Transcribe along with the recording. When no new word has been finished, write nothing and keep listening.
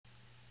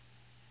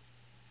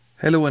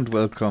Hello and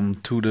welcome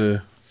to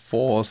the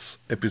fourth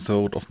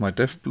episode of my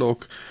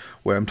Devblog,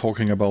 where I'm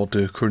talking about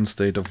the current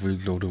state of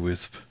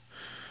Wisp.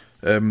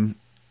 Um,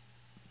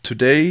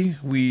 Today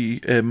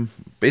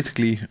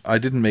basically I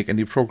didn't make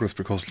any progress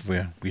because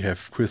we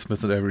have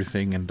Christmas and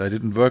everything, and I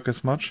didn't work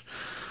as much.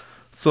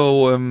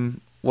 So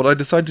what I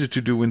decided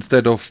to do,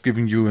 instead of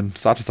giving you a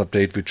status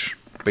update, which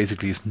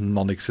basically is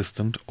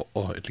non-existent,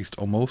 or at least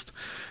almost,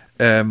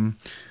 um,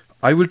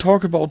 I will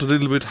talk about a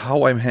little bit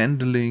how I'm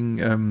handling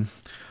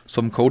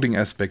some coding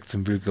aspects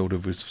in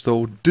Wisp.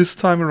 So this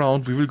time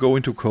around we will go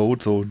into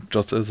code. So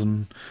just as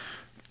an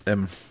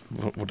um,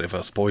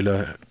 whatever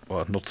spoiler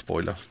or not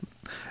spoiler,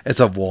 as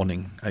a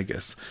warning, I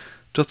guess.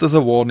 Just as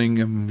a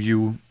warning,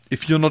 you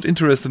if you're not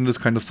interested in this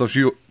kind of stuff,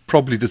 you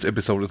probably this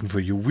episode isn't for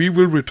you. We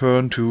will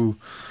return to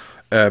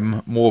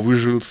more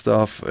visual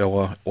stuff,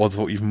 or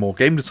also even more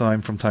game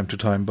design from time to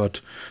time. But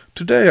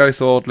today I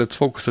thought let's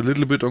focus a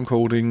little bit on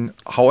coding.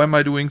 How am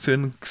I doing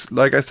things?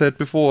 Like I said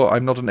before,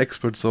 I'm not an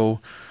expert,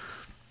 so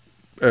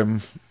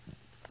um,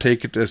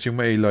 take it as you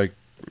may. Like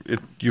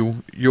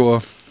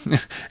your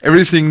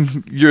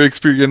everything your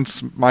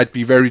experience might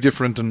be very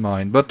different than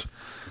mine, but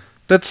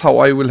that's how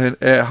I will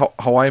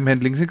how I'm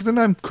handling things, and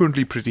I'm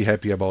currently pretty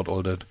happy about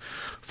all that.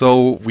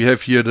 So we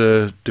have here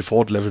the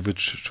default level, which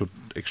should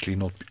actually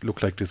not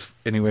look like this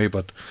anyway,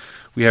 but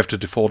we have the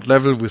default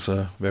level with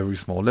a very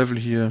small level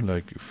here.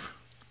 Like if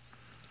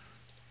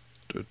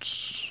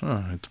it's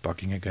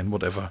bugging again,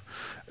 whatever.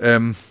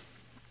 Um,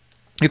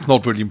 it's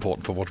not really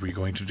important for what we're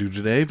going to do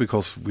today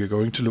because we're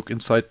going to look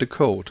inside the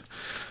code.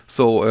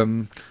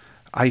 So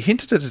I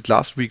hinted at it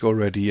last week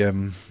already.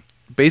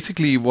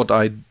 Basically, what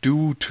I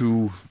do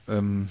to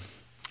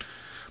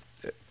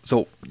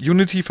so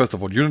Unity, first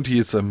of all, Unity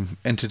is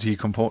entity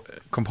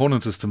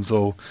component system.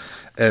 So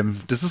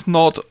this is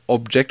not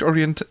object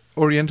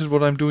oriented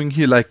what I'm doing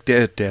here. Like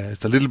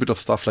there's a little bit of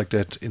stuff like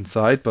that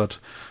inside, but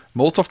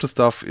most of the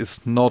stuff is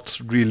not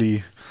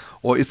really,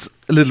 or it's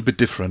a little bit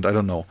different. I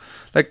don't know.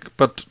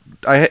 But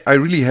I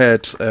really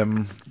had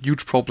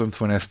huge problems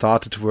when I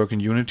started to work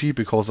in Unity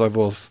because I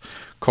was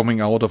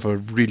coming out of a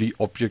really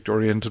object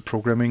oriented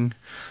programming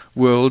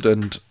world,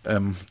 and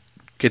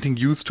getting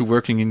used to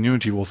working in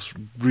Unity was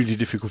really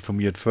difficult for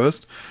me at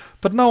first.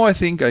 But now I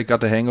think I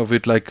got the hang of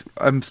it. Like,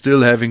 I'm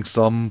still having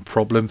some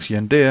problems here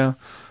and there,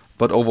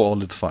 but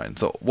overall it's fine.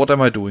 So what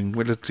am I doing?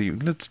 Well, let's see.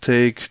 Let's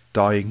take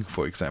dying,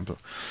 for example.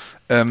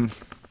 Um,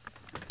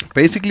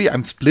 Basically,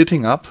 I'm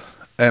splitting up.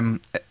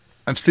 I'm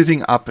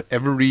splitting up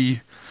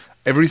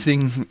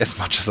everything as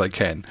much as I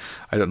can.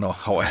 I don't know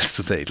how else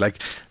to say it. Like,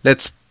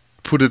 let's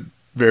put it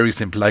very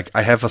simple. Like,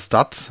 I have a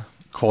stat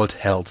called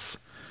health.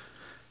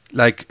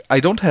 Like, I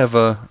don't have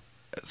a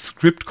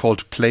script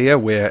called player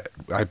where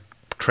I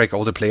track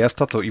all the player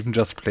stats or even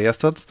just player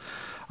stats.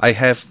 I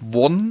have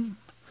one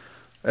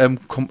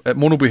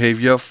mono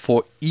behavior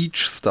for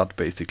each stat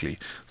basically.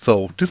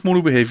 So this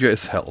mono behavior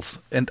is health,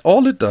 and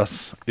all it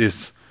does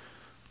is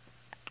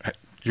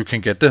you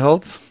can get the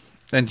health,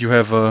 and you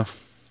have a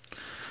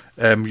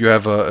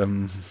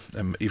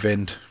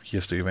event.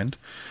 Here's the event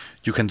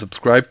you can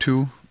subscribe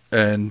to,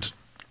 and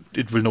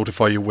it will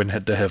notify you when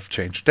the health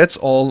changed. That's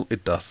all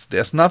it does.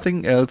 There's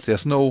nothing else.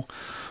 There's no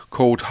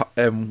code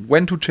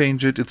when to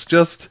change it. It's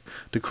just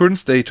the current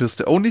status.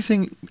 The only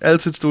thing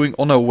else it's doing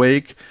on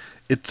awake,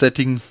 it's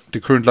setting the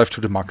current life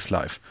to the max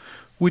life,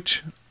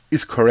 which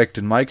is correct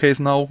in my case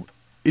now.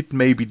 It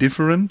may be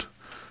different.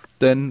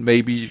 Then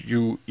maybe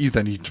you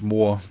either need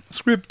more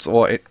scripts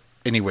or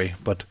anyway.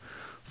 But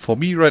for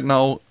me right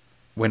now,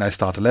 when I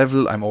start a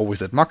level, I'm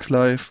always at max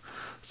life.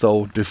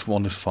 So this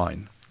one is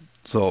fine.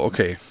 So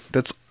okay,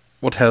 that's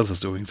what health is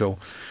doing. So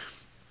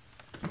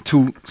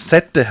to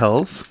set the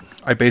health,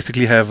 I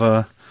basically have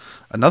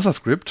another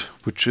script,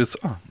 which is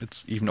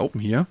it's even open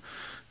here.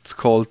 It's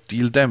called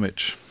deal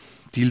damage.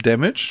 Deal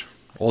damage.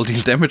 All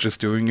deal damage is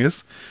doing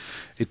is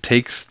it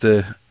takes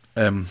the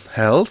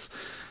health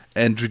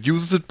and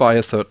reduces it by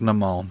a certain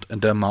amount,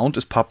 and the amount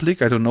is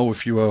public. I don't know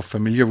if you are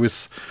familiar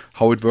with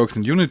how it works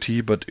in Unity,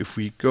 but if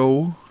we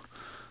go,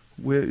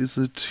 where is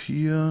it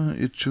here?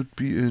 It should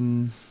be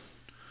in.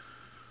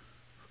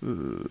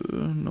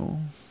 No,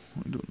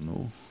 I don't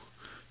know.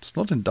 It's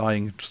not in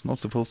dying. It's not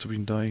supposed to be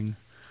in dying.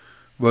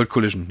 World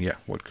collision. Yeah,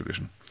 world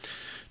collision.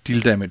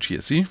 Deal damage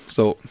here. See?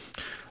 So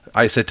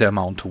I set the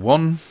amount to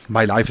 1.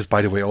 My life is,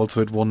 by the way,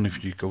 also at 1.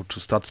 If you go to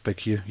stats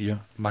back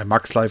here, my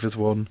max life is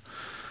 1.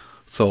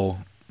 So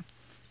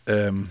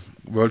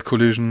world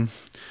collision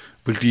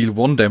will deal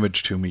 1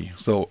 damage to me.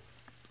 So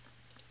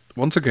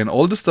once again,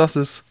 all this does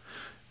is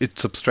it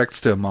subtracts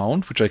the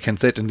amount, which I can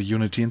set in the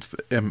Unity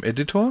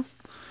editor,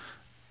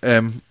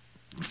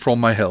 from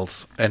my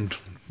health, and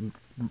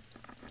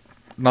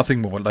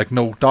nothing more. Like,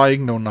 no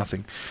dying, no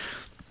nothing.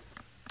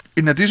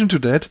 In addition to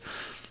that,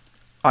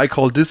 I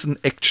call this an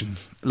action.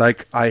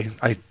 Like, I'm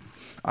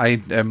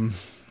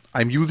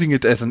using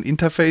it as an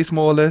interface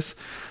more or less,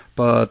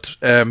 but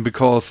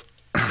because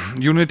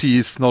Unity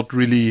is not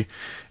really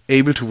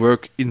able to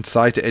work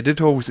inside the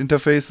editor with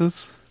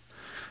interfaces,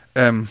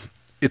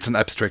 it's an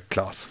abstract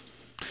class.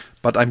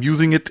 but I'm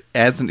using it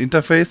as an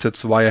interface.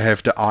 That's why I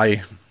have the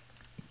I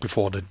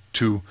before that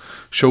to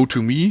show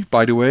to me,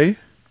 by the way,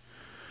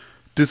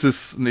 this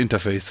is an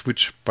interface,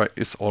 which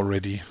is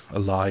already a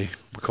lie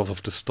because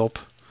of the stop.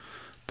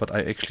 But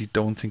I actually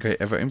don't think I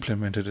ever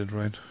implemented it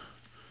right.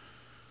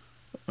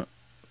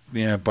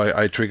 Yeah, by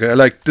iTrigger.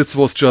 Like, this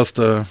was just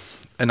an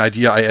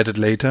idea I added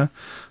later,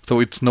 so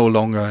it's no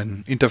longer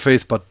an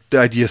interface, but the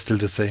idea is still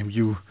the same.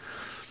 You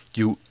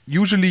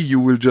usually you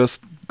will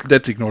just,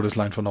 let's ignore this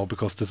line for now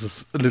because this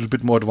is a little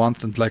bit more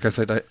advanced, and like I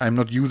said, I'm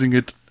not using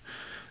it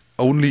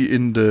only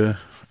in the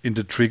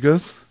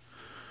triggers,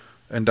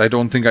 and I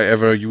don't think I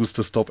ever used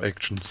the stop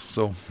actions,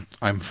 so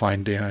I'm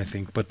fine there, I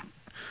think. But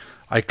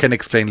I can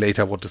explain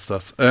later what this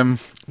does.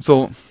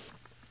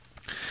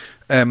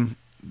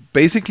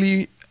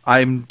 Basically,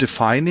 I'm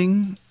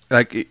defining,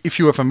 like, if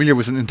you are familiar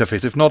with an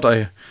interface. If not,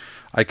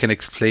 I can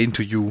explain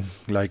to you,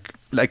 like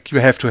you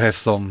have to have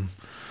some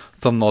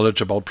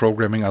knowledge about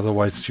programming,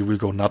 otherwise you will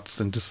go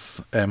nuts in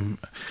this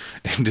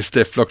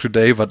devblog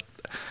today. But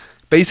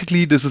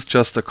basically, this is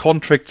just a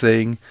contract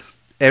saying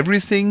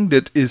everything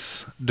that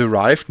is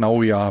derived, now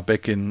we are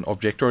back in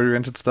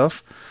object-oriented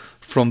stuff,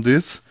 from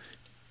this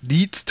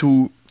needs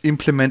to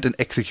implement an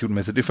execute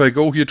method. If I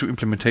go here to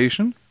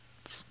implementation,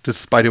 this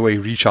is, by the way,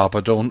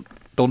 resharper.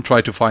 Don't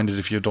try to find it.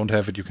 If you don't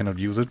have it, you cannot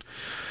use it.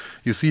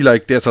 You see,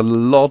 like, there's a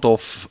lot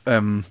of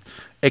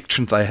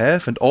actions I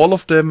have, and all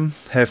of them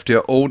have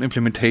their own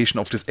implementation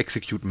of this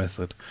execute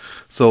method.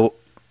 So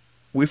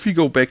if we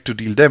go back to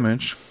deal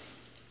damage,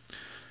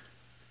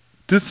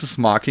 this is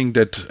marking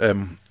that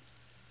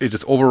it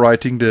is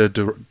overwriting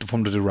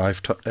from the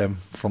derived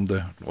from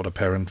the or the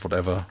parent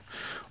whatever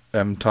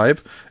type,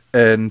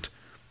 and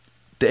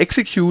the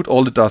execute,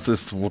 all it does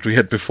is what we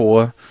had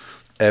before.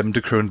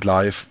 The current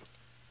life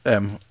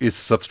is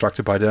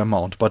subtracted by the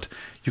amount, but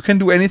you can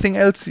do anything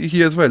else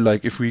here as well.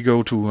 Like if we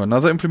go to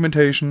another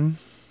implementation,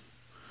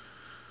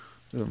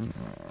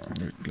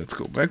 let's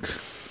go back,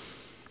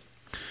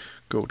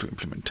 go to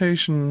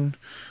implementation,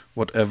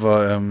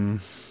 whatever,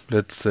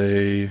 let's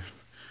say,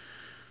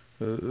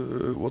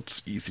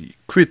 what's easy?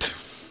 Quit,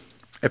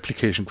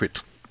 application quit.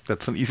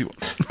 That's an easy one.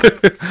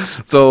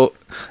 So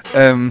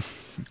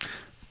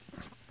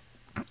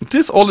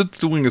this, all it's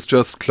doing is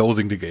just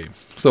closing the game.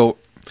 So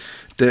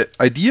the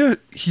idea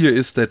here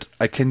is that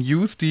I can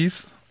use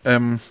these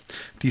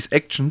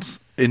actions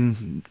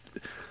in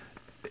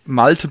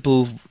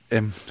multiple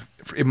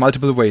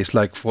ways.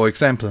 Like, for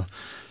example,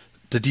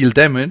 the deal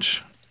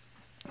damage,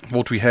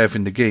 what we have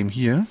in the game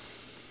here,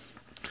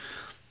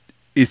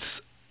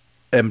 is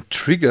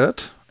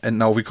triggered, and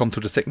now we come to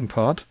the second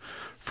part,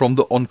 from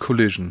the on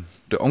collision.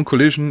 The on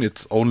collision,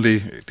 it's only,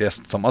 there's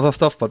some other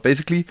stuff, but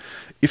basically,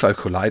 if I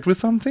collide with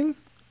something,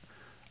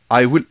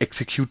 I will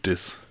execute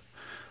this.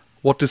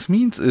 What this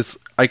means is,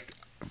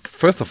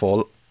 first of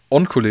all,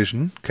 on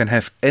collision can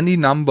have any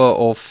number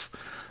of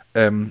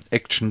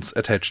actions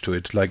attached to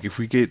it. Like if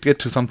we get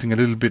to something a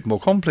little bit more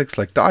complex,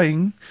 like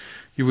dying,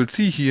 you will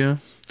see here,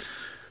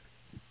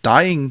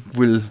 dying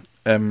will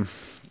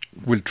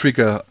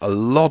trigger a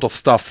lot of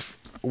stuff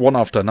one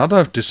after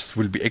another. This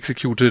will be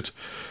executed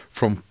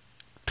from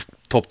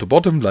top to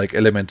bottom, like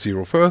element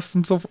 0 first,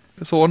 and so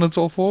on and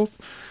so forth.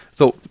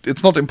 So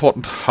it's not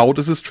important how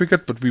this is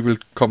triggered, but we will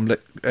come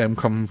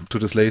to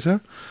this later.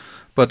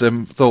 But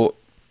so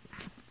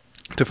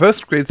the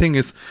first great thing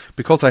is,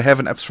 because I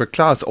have an abstract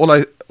class, all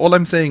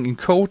I'm saying in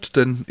code,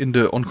 then in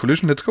the on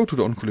collision, let's go to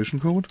the on collision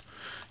code.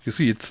 You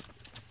see, it's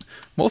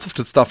most of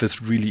the stuff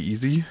is really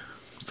easy.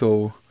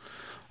 So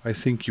I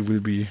think you will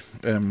be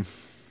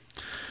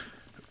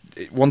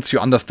once you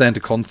understand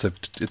the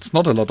concept, it's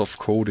not a lot of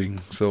coding.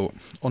 So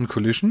on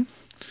collision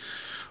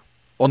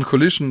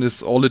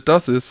is, all it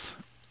does is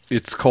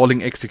it's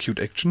calling execute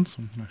actions.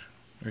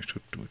 I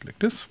should do it like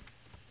this.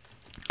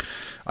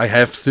 I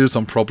have still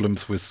some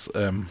problems with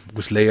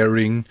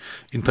layering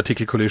in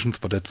particular collisions,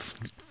 but that's,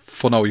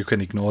 for now you can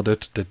ignore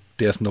that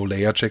there's no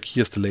layer check.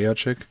 Here's the layer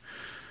check,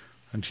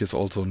 and here's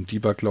also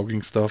debug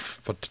logging stuff,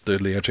 but the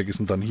layer check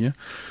isn't done here.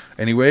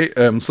 Anyway,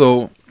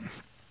 so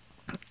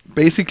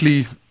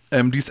basically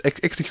these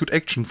execute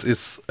actions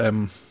is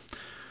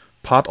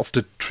part of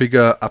the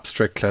trigger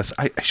abstract class.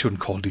 I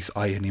shouldn't call these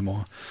I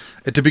anymore.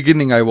 At the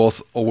beginning I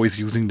was always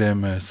using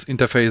them as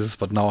interfaces,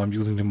 but now I'm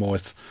using them more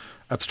as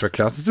abstract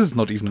classes. This is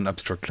not even an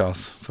abstract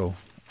class, so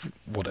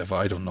whatever,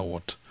 I don't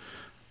know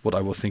what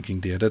I was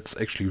thinking there. That's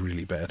actually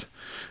really bad.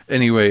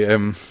 Anyway,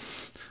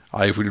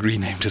 I will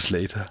rename this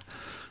later.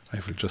 I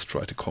will just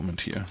write a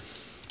comment here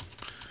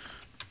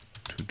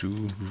to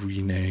do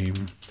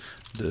rename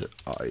the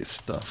I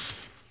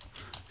stuff.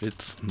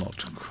 It's not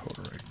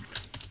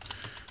correct.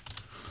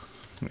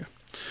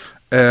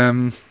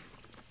 Yeah.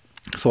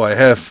 So I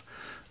have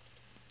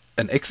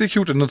an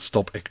execute and a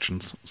stop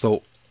actions.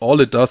 So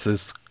all it does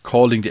is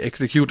calling the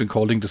execute and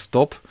calling the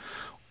stop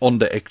on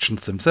the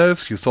actions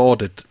themselves. You saw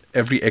that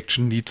every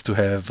action needs to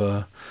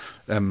have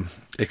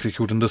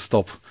execute and the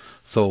stop.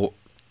 So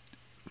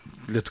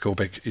let's go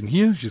back in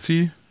here. You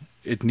see,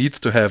 it needs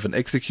to have an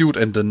execute,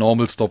 and the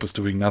normal stop is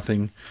doing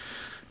nothing.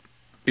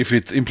 if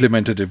it's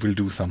implemented, it will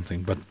do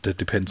something, but that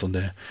depends on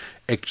the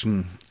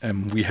action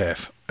we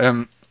have.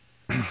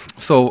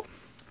 So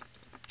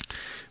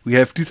we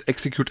have these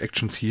execute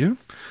actions here,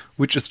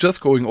 which is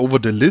just going over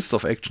the list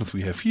of actions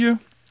we have here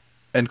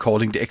and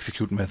calling the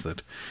execute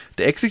method.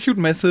 The execute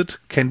method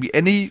can be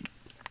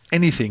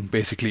anything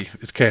basically.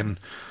 It can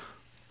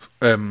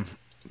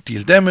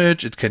deal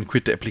damage, it can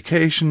quit the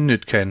application,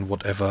 it can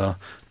whatever,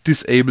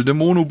 disable the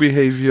mono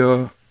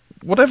behavior,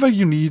 whatever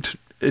you need,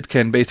 it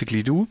can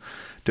basically do.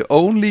 The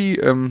only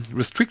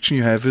restriction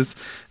you have is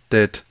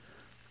that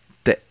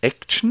the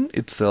action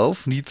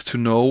itself needs to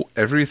know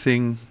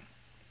everything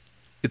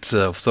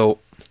itself. So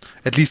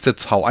at least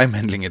that's how I'm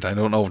handling it. I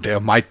don't know, there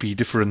might be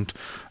different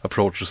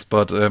approaches,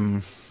 but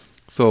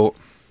so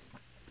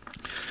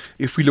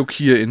if we look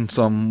here in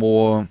some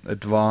more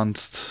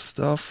advanced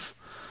stuff,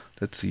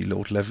 let's see,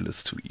 load level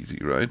is too easy,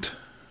 right?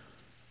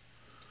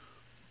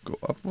 Go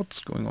up, what's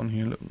going on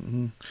here?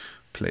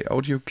 Play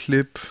audio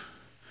clip,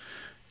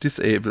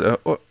 disable,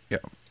 oh yeah,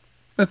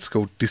 let's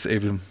go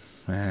disable,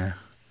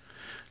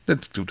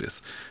 let's do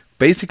this.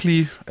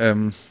 Basically,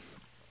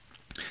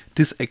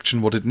 this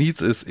action, what it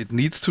needs is, it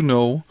needs to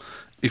know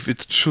if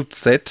it should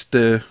set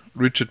the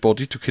rigid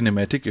body to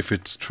kinematic, if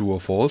it's true or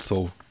false.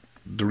 So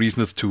the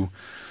reason is to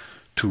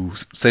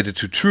set it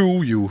to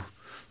true, you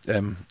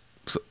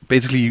so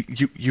basically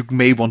you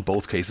may want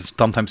both cases.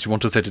 Sometimes you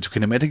want to set it to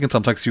kinematic and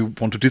sometimes you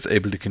want to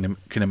disable the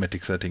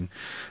kinematic setting.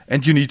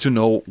 And you need to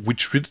know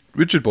which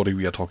rigid body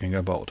we are talking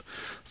about.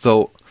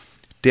 So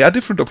there are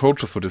different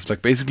approaches for this.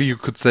 Like basically you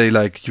could say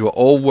like you're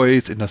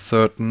always in a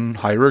certain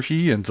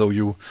hierarchy, and so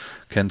you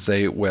can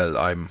say, well,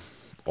 I'm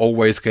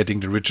always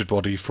getting the rigid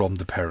body from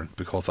the parent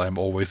because I'm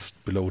always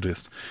below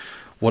this.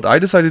 What I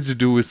decided to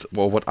do is,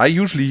 well, what I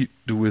usually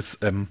do is,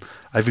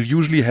 I will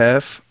usually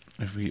have,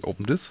 if we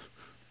open this,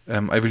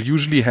 I will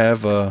usually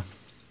have a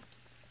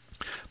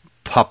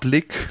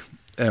public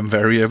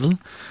variable.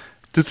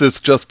 This is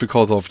just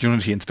because of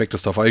Unity Inspector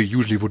stuff. I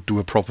usually would do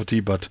a property,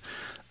 but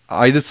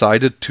I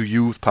decided to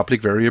use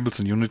public variables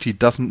in Unity. It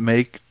doesn't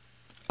make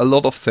a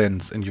lot of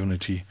sense in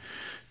Unity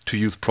to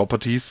use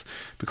properties,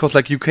 because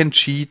like you can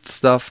cheat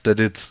stuff that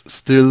it's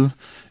still,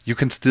 you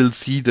can still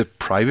see the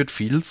private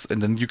fields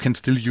and then you can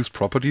still use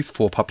properties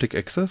for public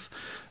access,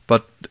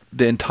 but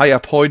the entire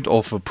point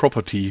of a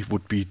property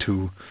would be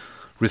to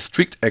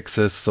restrict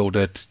access so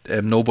that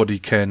nobody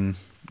can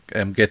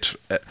get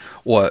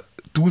or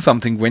do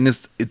something when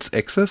it's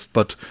accessed,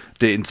 but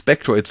the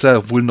inspector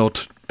itself will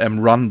not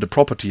run the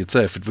property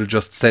itself. It will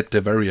just set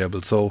the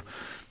variable. So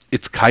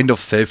it's kind of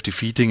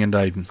self-defeating, and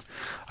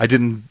I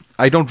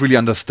don't really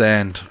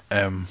understand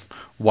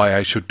why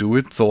I should do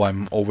it, so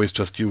I'm always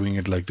just doing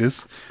it like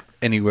this.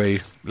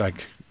 Anyway,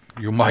 like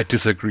you might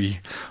disagree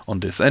on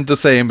this, and the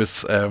same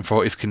is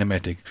for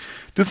iskinematic.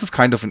 This is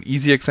kind of an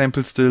easy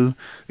example still.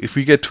 If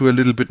we get to a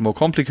little bit more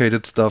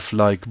complicated stuff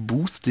like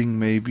boosting,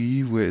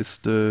 maybe where is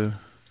the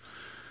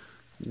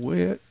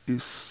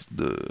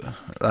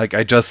like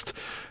I just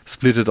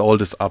splitted all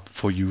this up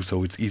for you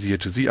so it's easier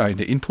to see.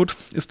 The input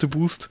is to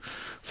boost.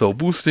 So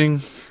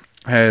boosting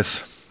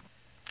has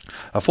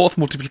a force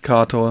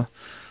multiplicator,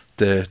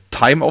 the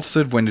time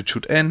offset when it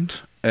should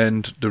end,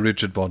 and the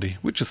rigid body,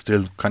 which is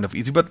still kind of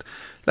easy, but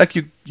like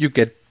you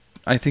get,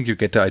 I think you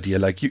get the idea.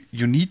 Like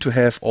you need to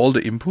have all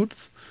the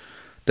inputs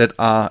that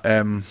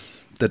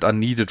are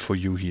needed for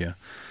you here.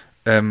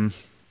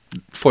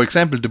 For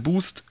example, the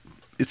boost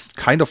is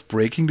kind of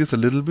breaking this a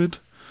little bit.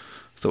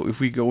 So if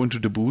we go into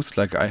the boost,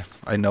 like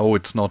I know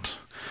it's not,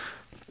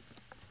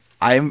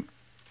 I'm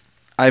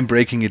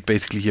breaking it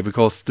basically here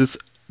because this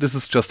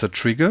is just a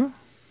trigger.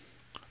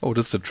 Oh,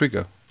 this is a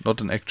trigger,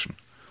 not an action.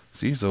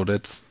 See, so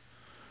that's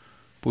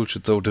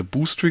bullshit. So the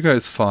boost trigger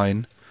is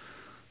fine,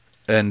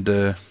 and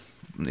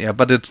yeah,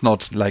 but it's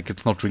not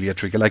really a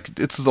trigger. Like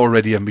this is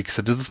already a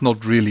mixer. This is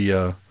not really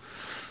a.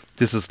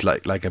 This is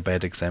like a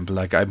bad example.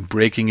 Like I'm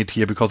breaking it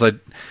here because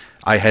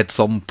I had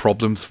some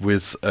problems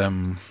with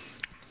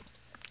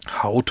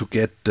how to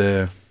get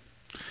the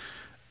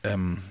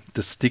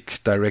stick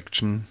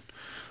direction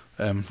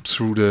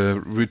through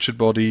the rigid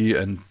body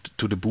and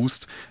to the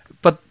boost,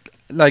 but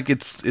like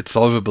it's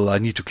solvable. I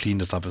need to clean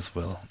this up as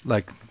well.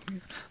 Like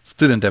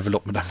still in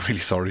development. I'm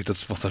really sorry.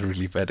 That was a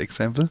really bad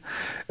example.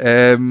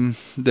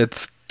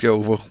 Let's go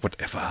over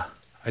whatever.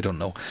 I don't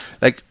know.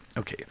 Like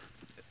okay.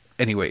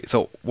 Anyway,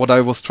 so what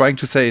I was trying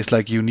to say is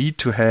like you need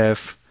to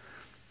have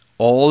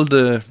all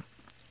the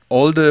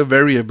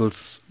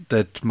variables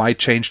that might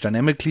change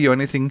dynamically or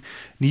anything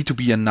need to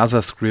be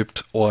another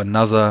script or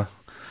another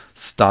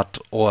stat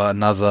or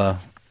another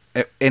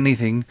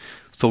anything,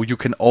 so you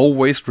can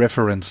always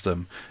reference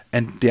them.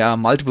 And there are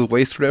multiple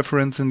ways to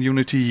reference in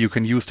Unity. You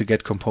can use the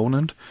get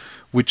component,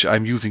 which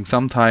I'm using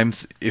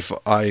sometimes if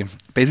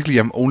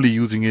I'm only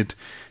using it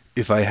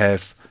if I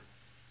have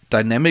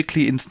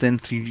dynamically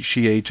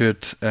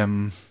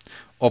instantiated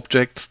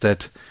objects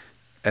that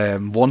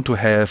want to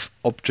have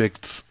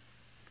objects,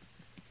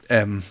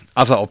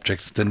 other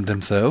objects than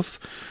themselves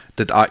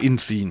that are in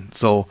scene.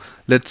 So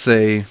let's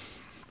say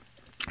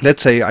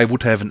I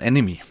would have an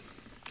enemy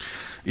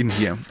in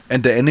here,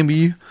 and the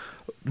enemy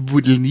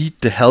will need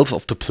the health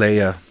of the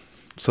player.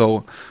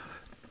 So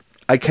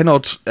I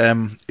cannot,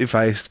 if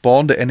I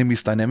spawn the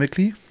enemies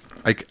dynamically,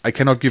 I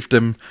cannot give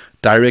them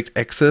direct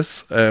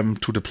access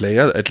to the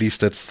player. At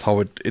least that's how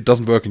it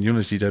doesn't work in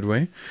Unity that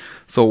way.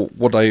 So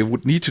what I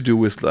would need to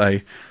do is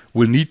I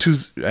will need to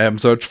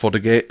search for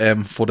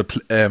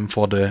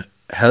the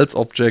health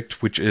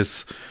object which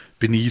is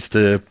beneath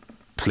the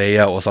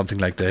player or something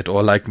like that,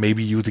 or like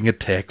maybe using a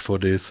tag for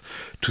this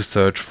to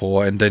search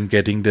for and then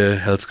getting the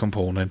health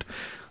component.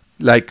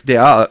 Like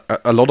there are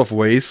a lot of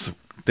ways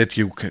that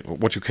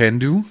what you can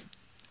do,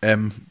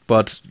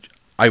 but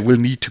I will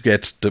need to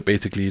get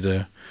basically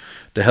the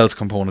health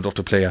component of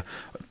the player.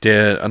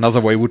 Another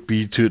way would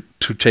be to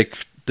check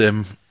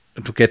them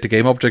to get the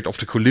game object of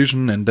the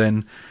collision and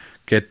then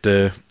get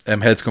the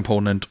health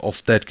component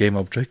of that game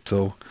object.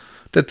 So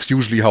that's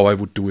usually how I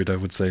would do it. I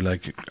would say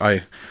like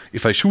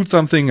if I shoot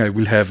something, I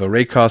will have a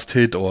raycast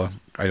hit, or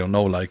I don't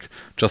know, like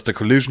just a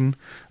collision,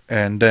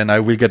 and then I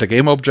will get a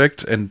game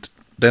object, and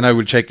then I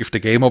will check if the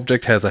game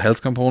object has a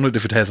health component.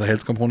 If it has a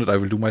health component, I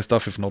will do my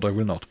stuff. If not, I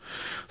will not.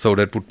 So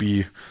that would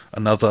be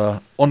another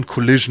on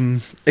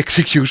collision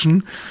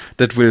execution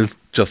that will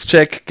just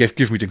check,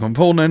 give me the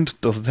component.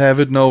 Does it have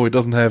it? No, it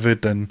doesn't have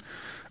it. Then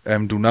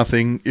do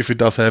nothing. If it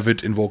does have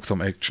it, invoke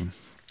some action.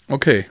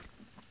 Okay.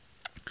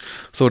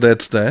 So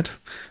that's that.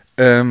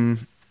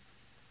 When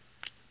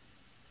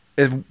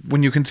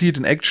you can see it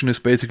in action is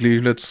basically,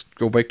 let's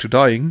go back to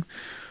dying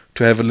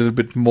to have a little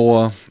bit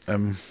more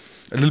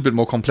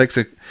complex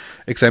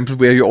example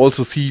where you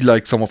also see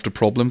like some of the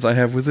problems I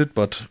have with it.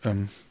 But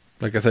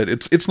like I said,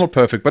 it's not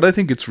perfect, but I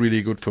think it's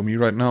really good for me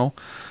right now.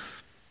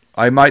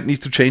 I might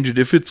need to change it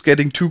if it's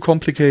getting too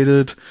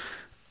complicated.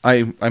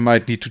 I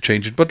might need to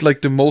change it, but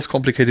like the most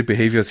complicated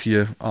behaviors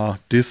here are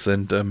this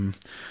and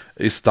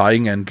is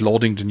dying and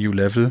loading the new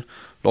level.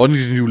 Loading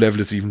the new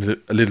level is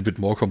even a little bit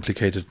more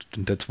complicated,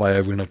 and that's why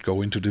I will not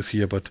go into this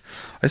here. But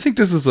I think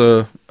this is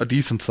a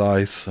decent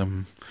size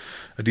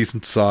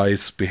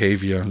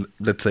behavior.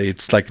 Let's say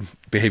it's like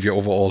behavior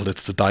overall.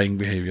 That's the dying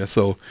behavior.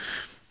 So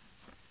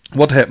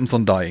what happens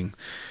on dying?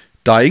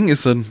 Dying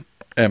is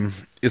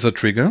a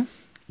trigger,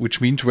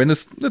 which means when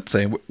it's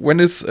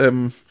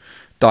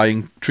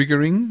dying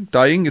triggering.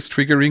 Dying is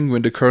triggering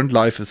when the current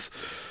life is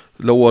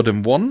lower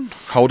than 1.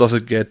 How does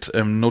it get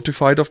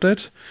notified of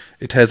that?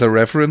 It has a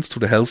reference to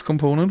the health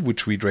component,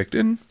 which we dragged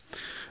in,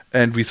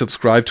 and we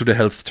subscribe to the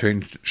health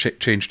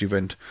changed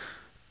event.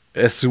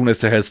 As soon as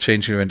the health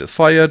change event is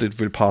fired, it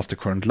will pass the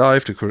current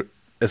life.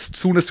 As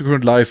soon as the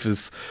current life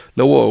is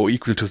lower or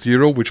equal to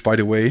 0, which by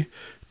the way,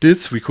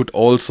 this we could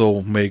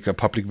also make a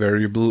public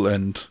variable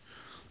and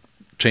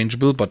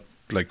changeable, but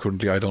like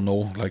currently I don't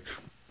know, like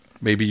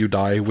maybe you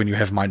die when you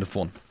have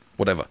 -1.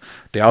 Whatever.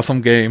 There are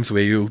some games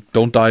where you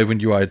don't die when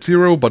you are at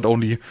 0, but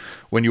only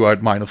when you are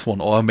at -1.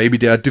 Or maybe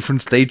there are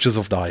different stages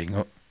of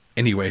dying.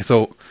 Anyway,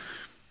 so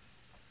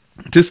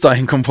this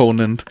dying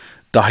component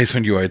dies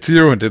when you are at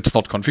 0 and it's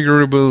not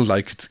configurable.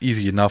 Like it's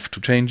easy enough to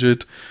change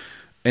it.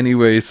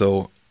 Anyway,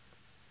 so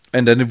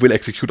and then it will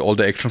execute all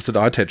the actions that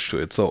are attached to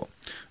it. So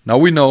now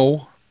we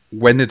know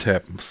when it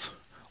happens.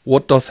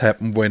 What does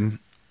happen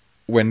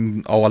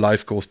when our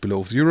life goes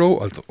below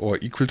 0 or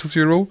equal to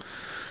 0?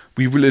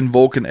 We will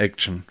invoke an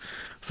action.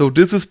 So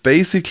this is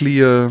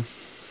basically a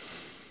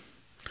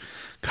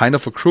kind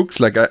of a crux.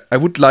 Like I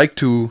would like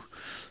to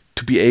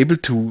be able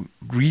to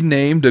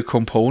rename the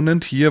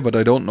component here, but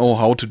I don't know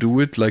how to do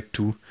it, like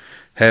to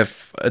have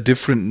a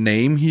different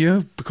name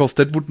here, because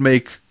that would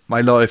make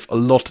my life a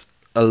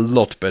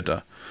lot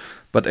better.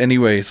 But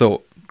anyway,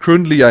 so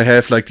currently I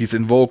have like these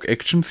invoke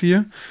actions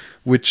here,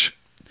 which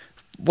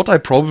what I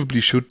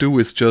probably should do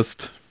is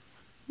just,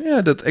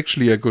 yeah, that's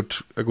actually a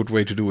good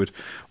way to do it.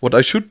 What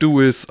I should do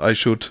is I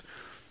should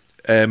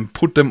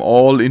put them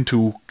all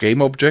into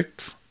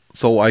GameObjects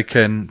so I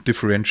can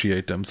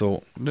differentiate them.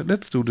 So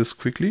let's do this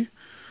quickly.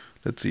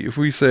 Let's see if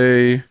we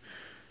say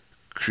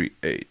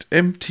create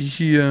empty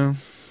here.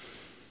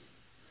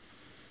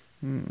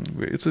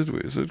 Where is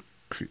it?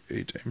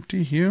 Create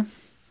empty here.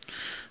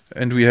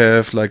 And we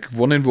have like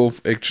one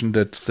invoke action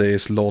that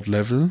says load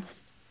level.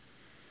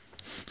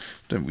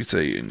 Then we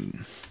say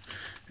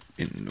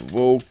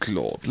invoke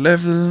load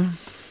level.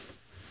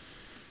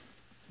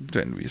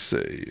 Then we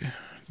say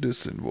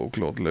this invoke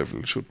load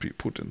level should be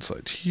put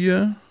inside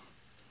here.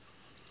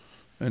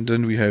 And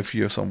then we have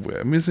here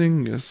somewhere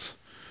missing, yes.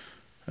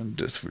 And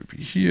this will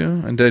be here.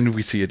 And then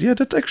we see it. Yeah,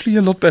 that's actually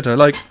a lot better.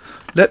 Like,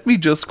 let me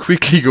just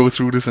quickly go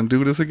through this and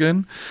do this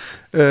again.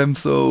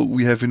 So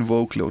we have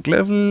invoke load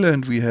level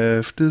and we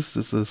have this.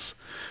 This is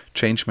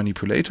change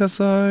manipulator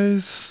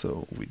size.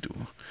 So we do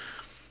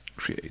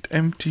create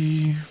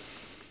empty.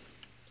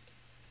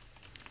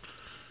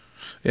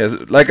 Yeah,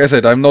 like I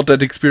said, I'm not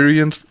that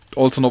experienced.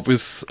 Also not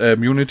with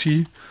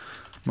Unity.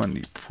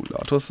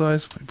 Manipulator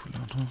size.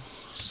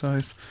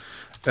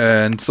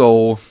 And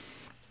so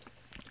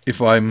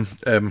if I'm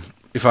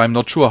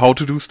not sure how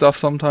to do stuff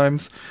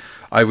sometimes,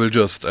 I will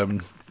just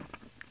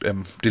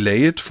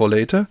delay it for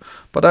later.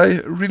 But I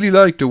really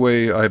like the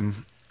way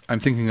I'm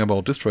thinking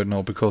about this right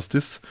now, because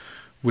this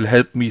will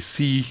help me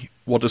see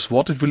what is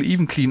what. It will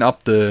even clean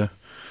up the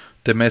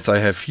mess I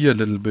have here a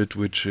little bit,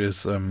 which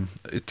is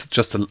it's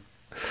just a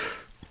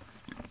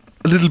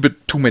little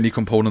bit too many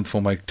components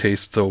for my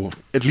taste, so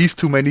at least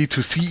too many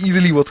to see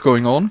easily what's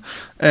going on.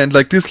 And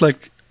like this,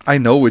 like I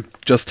know it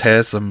just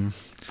has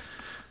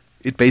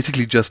it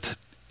basically just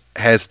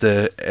has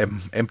the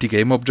empty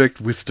game object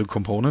with the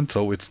component,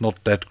 so it's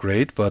not that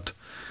great, but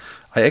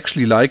I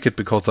actually like it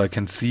because I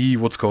can see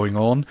what's going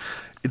on.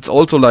 It's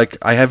also like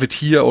I have it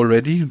here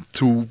already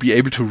to be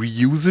able to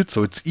reuse it,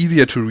 so it's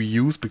easier to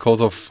reuse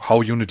because of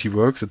how Unity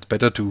works. It's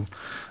better to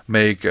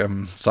make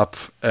sub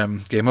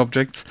game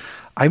objects.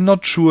 I'm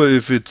not sure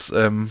if it's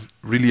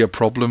really a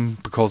problem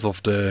because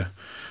of the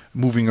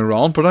moving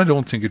around, but I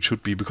don't think it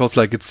should be, because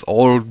like it's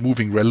all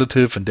moving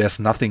relative and there's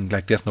nothing,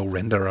 like there's no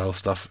renderer or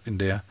stuff in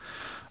there.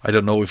 I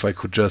don't know if I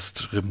could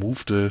just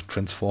remove the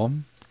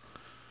transform.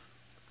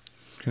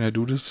 Can I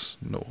do this?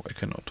 No, I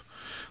cannot.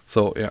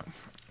 So yeah.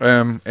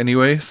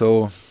 Anyway,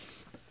 so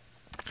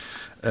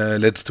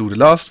let's do the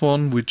last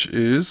one, which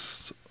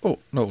is, oh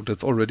no,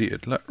 that's already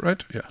it,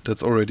 right? Yeah,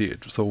 that's already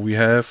it. So we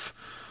have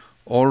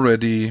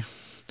already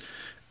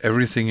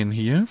everything in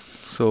here.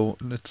 So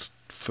let's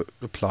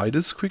apply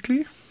this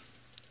quickly.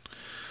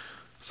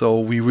 So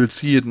we will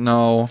see it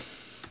now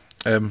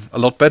a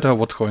lot better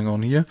what's going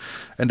on here.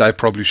 And I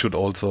probably should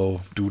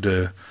also do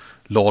the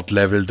Lord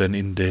level then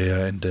in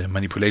there and the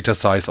manipulator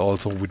size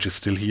also, which is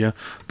still here,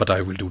 but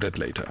I will do that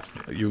later.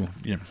 You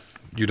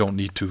don't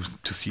need to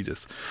see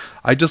this.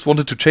 I just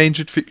wanted to change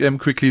it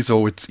quickly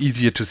so it's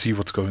easier to see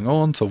what's going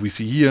on. So we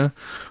see here,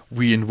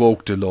 we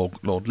invoke the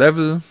Lord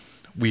level,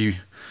 we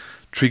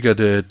trigger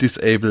the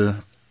disable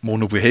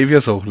mono behavior.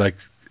 So like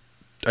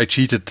I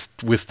cheated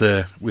with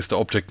the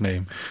object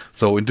name.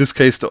 So in this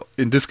case,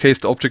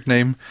 the object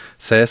name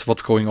says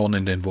what's going on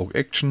in the invoke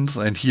actions,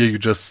 and here you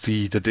just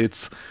see that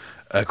it's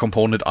a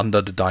component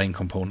under the dying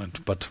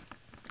component, but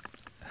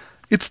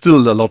it's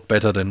still a lot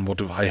better than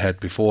what I had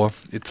before.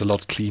 It's a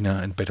lot cleaner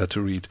and better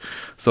to read.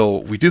 So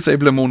we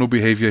disable a mono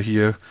behavior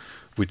here,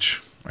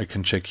 which I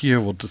can check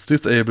here. What is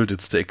disabled?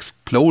 It's the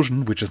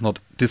explosion, which is not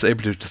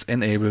disabled, it is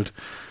enabled.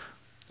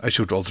 I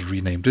should also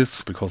rename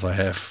this because I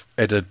have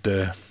added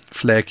the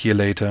flag here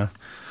later.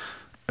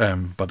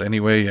 But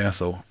anyway, yeah,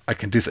 so I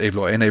can disable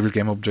or enable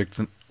game objects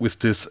with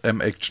this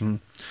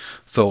action.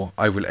 So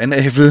I will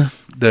enable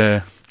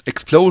the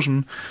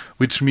explosion,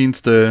 which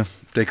means the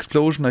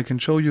explosion, I can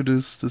show you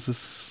this. This is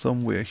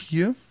somewhere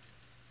here.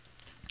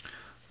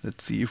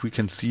 Let's see if we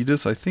can see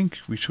this. I think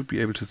we should be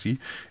able to see.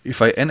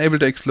 If I enable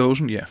the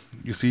explosion, yeah,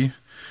 you see,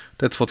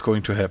 that's what's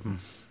going to happen.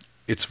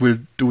 It's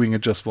doing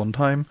it just one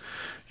time.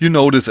 You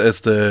know this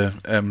as the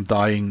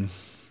dying.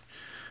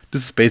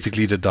 This is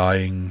basically the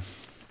dying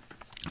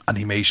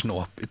animation,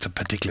 or it's a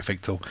particle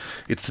effect. So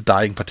it's the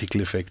dying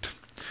particle effect.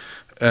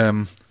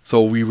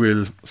 So we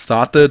will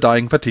start the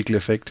dying particle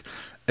effect.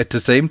 At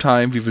the same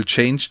time, we will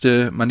change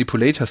the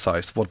manipulator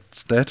size.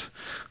 What's that?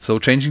 So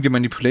changing the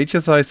manipulator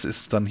size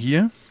is done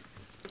here.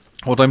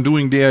 What I'm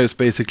doing there is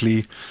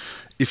basically,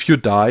 if you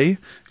die,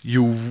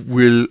 you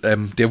will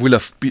there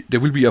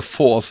will be a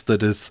force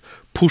that is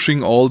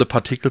pushing all the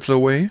particles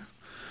away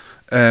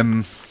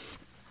to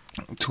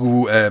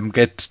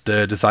get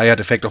the desired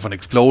effect of an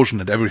explosion,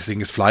 and everything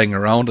is flying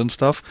around and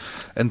stuff.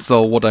 And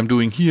so what I'm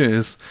doing here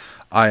is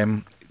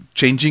I'm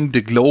changing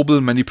the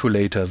global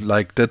manipulator.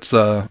 Like that's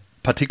a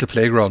particle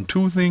playground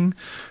 2 thing.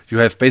 You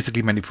have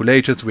basically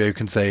manipulators where you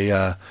can say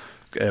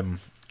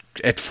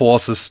add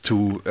forces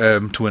to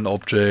an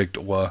object,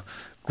 or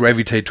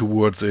gravitate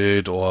towards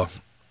it, or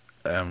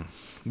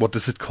what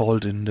is it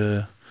called in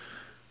the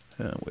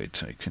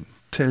wait, I can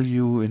tell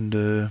you in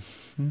the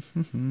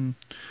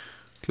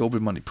global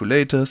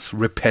manipulators,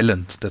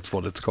 repellent, that's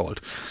what it's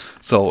called.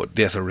 So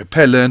there's a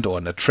repellent or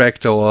an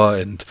attractor,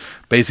 and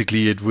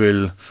basically it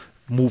will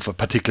move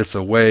particles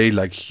away.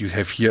 Like you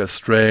have here a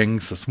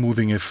strength, a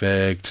smoothing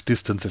effect,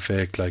 distance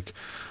effect, like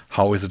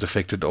how is it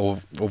affected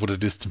over the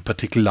distance,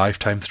 particle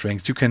lifetime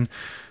strength. You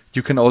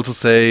can also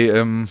say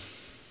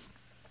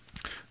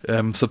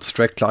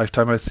subtract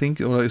lifetime, I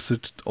think, or is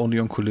it only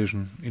on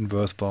collision,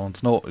 inverse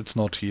bounds? No, it's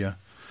not here.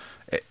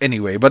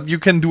 Anyway, but you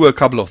can do a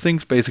couple of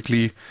things,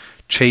 basically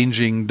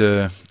changing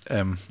the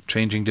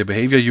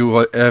behavior.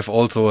 You have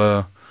also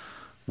a,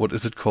 what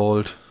is it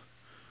called,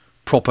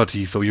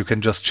 property, so you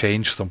can just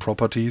change some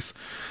properties,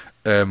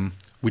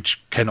 which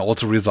can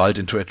also result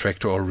into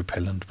attractor or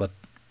repellent. But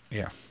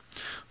yeah,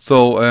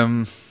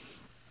 so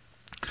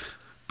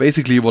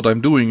basically what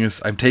I'm doing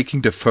is I'm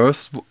taking the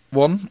first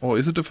one, or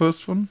is it the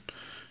first one?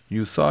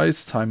 New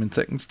size, time in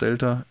seconds,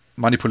 delta,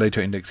 manipulator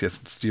index, yes,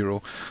 it's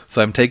 0.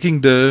 So I'm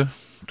taking the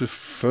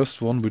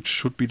first one, which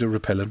should be the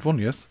repellent one,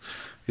 yes,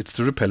 it's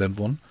the repellent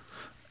one,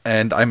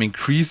 and I'm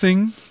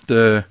increasing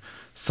the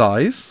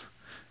size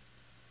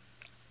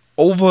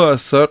over a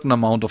certain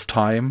amount of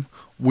time,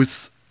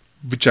 with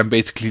which I'm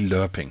basically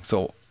lerping.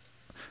 So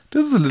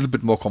this is a little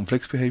bit more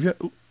complex behavior.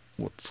 Ooh,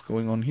 what's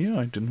going on here?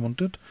 I didn't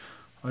want it.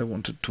 I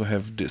wanted to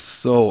have this.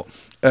 So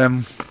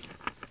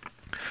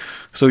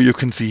so you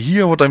can see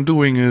here what I'm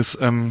doing is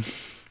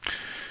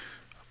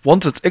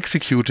once it's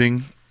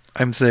executing,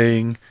 I'm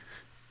saying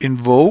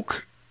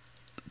invoke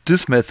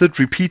this method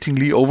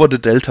repeatedly over the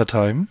delta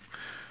time,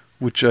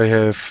 which I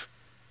have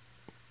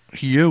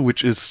here,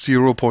 which is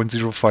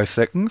 0.05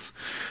 seconds,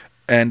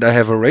 and I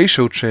have a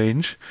ratio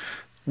change,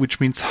 which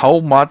means how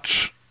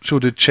much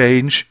should it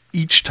change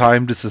each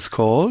time this is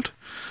called.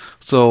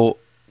 So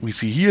we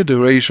see here the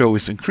ratio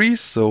is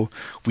increased, so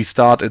we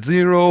start at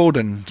 0,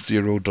 then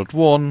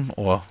 0.1,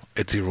 or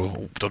at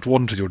 0.1,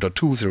 0.2,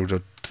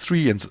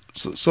 0.3, and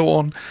so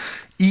on.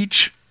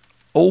 Each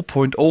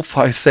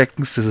 0.05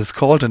 seconds this is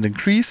called and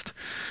increased,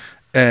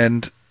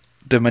 and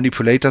the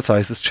manipulator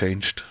size is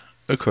changed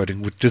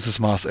according. This is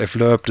mass f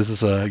lerp, this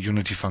is a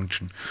unity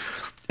function.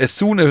 As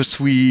soon as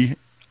we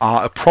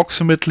are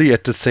approximately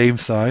at the same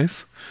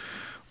size,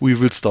 we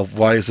will stop.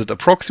 Why is it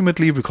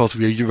approximately? Because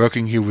we are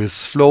working here with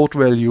float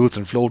values,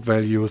 and float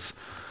values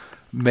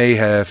may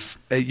have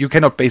you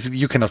cannot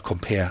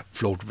compare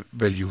float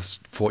values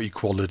for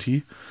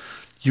equality.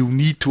 You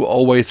need to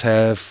always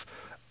have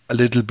a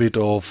little bit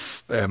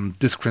of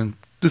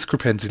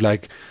discrepancy,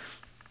 like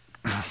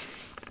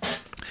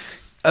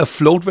a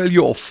float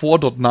value of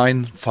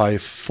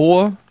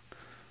 4.954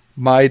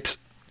 might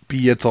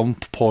be at some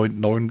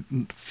point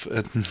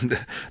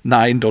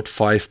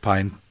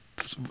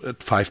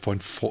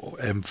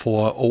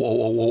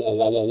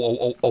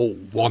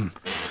 9.5.4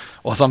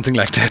 or something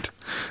like that.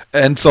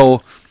 And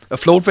so a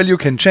float value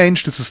can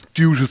change. This is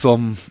due to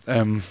some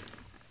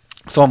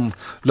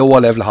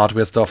lower level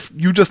hardware stuff.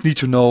 You just need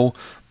to know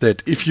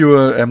that if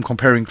you're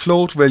comparing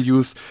float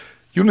values,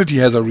 Unity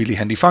has a really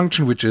handy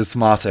function, which is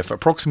massf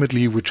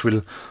approximately, which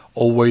will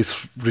always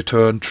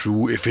return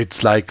true if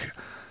it's like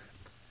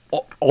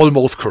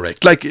almost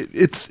correct. Like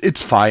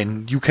it's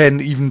fine. You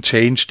can even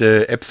change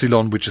the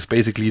epsilon, which is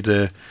basically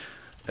the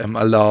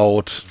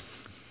allowed,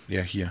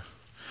 here,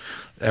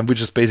 which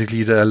is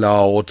basically the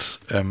allowed.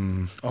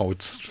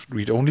 It's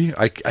read only.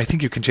 I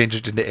think you can change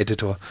it in the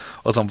editor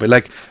or something.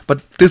 Like,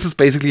 but this is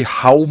basically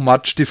how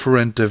much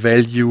different the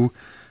value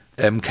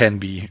can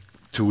be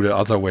to the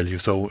other value.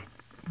 So,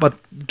 but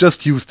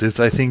just use this.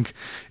 I think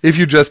if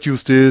you just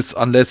use this,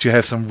 unless you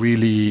have some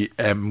really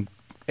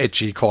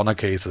edgy corner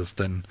cases,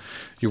 then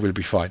you will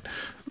be fine.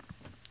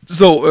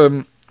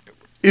 So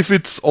if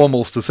it's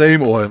almost the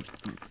same, or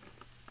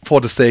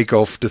for the sake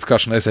of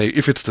discussion I say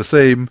if it's the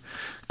same,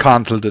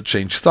 cancel the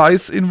change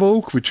size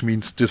invoke, which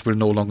means this will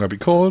no longer be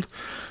called.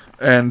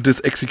 And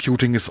this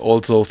executing is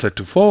also set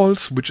to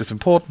false, which is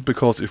important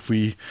because if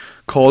we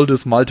call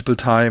this multiple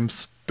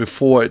times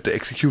before the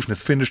execution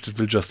is finished, it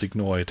will just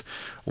ignore it.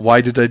 Why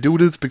did I do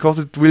this? Because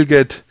it will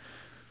get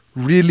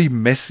really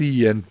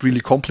messy and really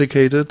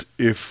complicated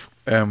if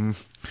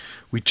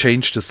we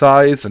change the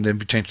size and then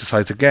we change the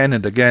size again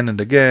and again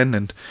and again,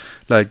 and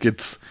like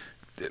it's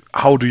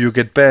how do you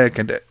get back,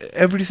 and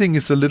everything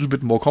is a little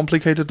bit more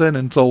complicated then.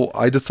 And so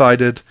I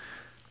decided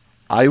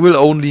I will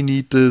only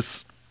need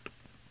this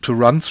to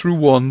run through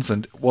once,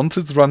 and once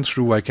it's run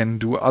through I can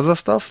do other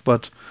stuff,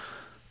 but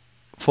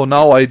for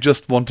now I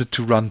just wanted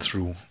to run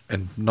through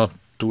and not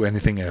do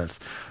anything else.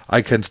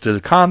 I can still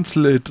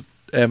cancel it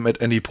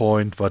at any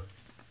point, but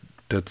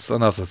that's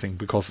another thing,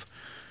 because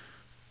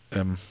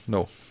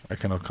no, I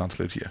cannot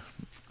cancel it here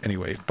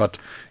anyway. But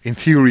in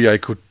theory I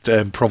could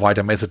provide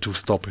a method to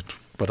stop it,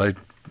 but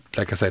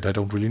like I said, I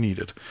don't really need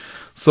it.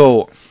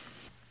 So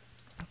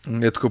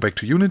let's go back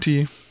to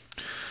Unity.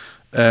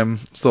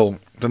 So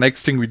the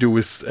next thing we do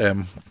is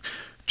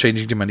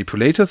changing the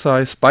manipulator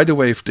size. By the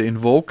way, if the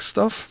invoke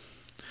stuff,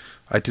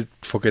 I did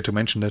forget to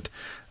mention that,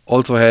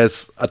 also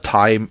has a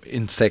time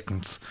in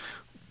seconds.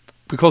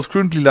 Because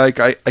currently, like,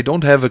 I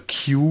don't have a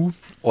queue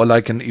or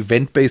like an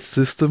event-based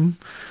system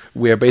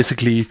where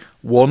basically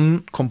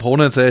one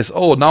component says,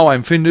 oh, now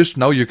I'm finished,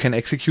 now you can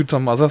execute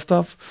some other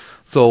stuff.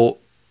 So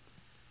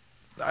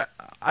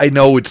I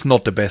know it's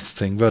not the best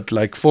thing, but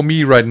like for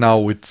me right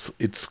now it's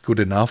good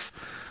enough.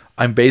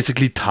 I'm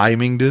basically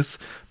timing this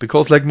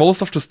because like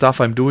most of the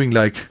stuff I'm doing,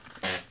 like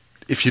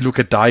if you look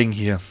at dying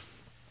here,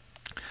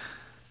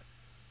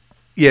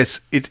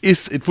 yes,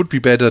 it would be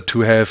better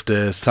to have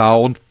the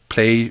sound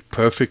play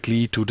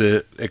perfectly to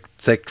the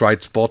exact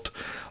right spot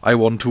I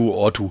want to,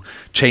 or to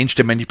change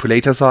the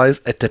manipulator size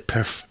at the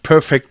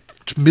perfect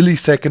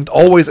millisecond,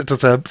 always at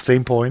the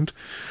same point,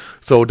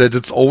 so that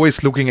it's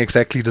always looking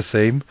exactly the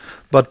same.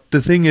 But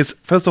the thing is,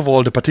 first of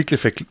all, the particle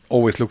effect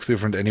always looks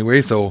different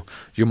anyway, so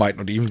you might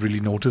not even really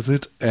notice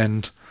it,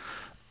 and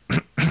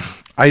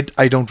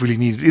I don't really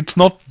need it. It's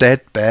not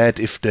that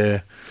bad if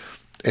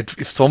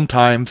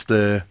sometimes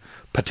the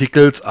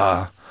particles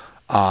are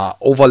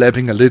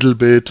overlapping a little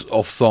bit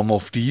of some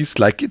of these.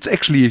 Like it's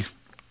actually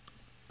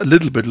a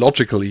little bit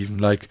logical even.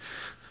 Like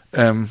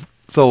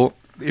so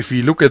if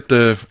we look at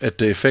the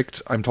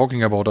effect I'm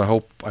talking about, I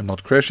hope I'm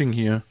not crashing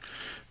here,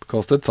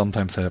 because that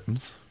sometimes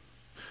happens.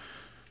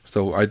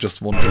 So I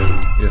just want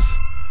to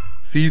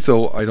see.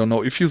 So I don't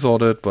know if you saw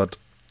that, but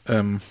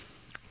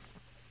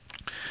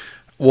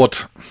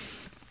what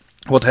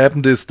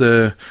happened is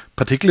the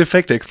particle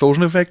effect, the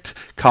explosion effect,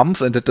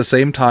 comes, and at the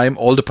same time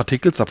all the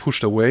particles are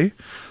pushed away.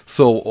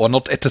 So, or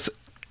not at the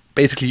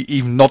basically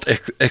even not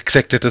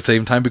exact at the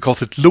same time,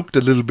 because it looked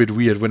a little bit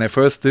weird when I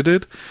first did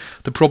it.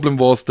 The problem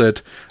was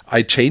that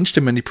I changed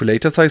the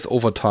manipulator size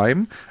over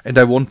time, and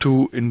I want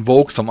to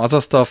invoke some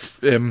other stuff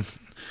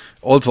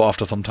also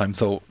after some time.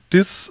 So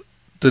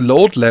the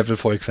load level,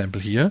 for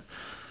example, here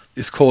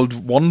is called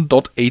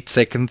 1.8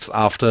 seconds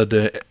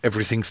after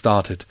everything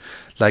started.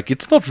 Like,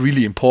 it's not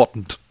really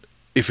important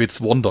if it's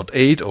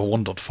 1.8 or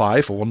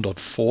 1.5 or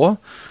 1.4.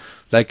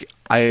 Like,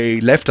 I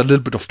left a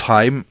little bit of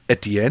time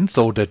at the end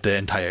so that the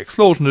entire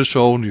explosion is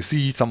shown, you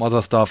see some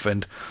other stuff,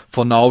 and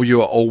for now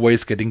you're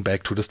always getting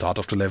back to the start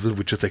of the level,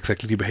 which is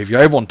exactly the behavior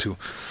I want to.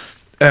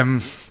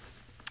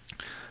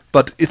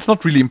 But it's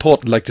not really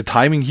important. Like, the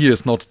timing here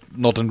is not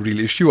a real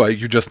issue.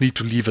 You just need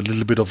to leave a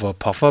little bit of a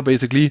buffer,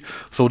 basically,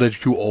 so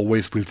that you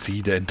always will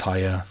see the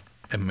entire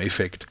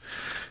effect.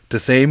 The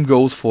same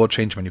goes for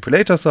change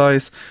manipulator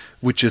size,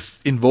 which is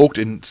invoked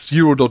in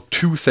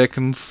 0.2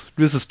 seconds.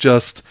 This is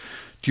just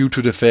due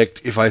to the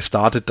fact if I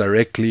started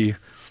directly,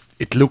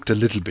 it looked a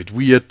little bit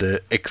weird.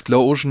 The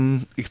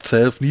explosion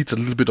itself needs a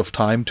little bit of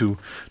time to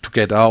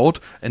get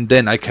out, and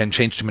then I can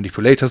change the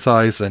manipulator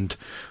size and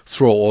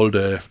throw all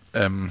the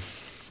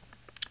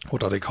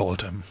what are they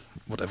called?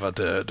 Whatever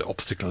the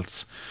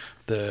obstacles,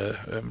 the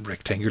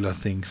rectangular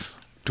things,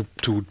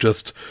 to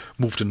just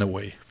move them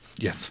away.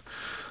 Yes.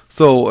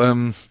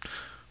 So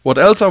what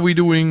else are we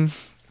doing?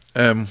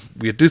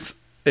 We are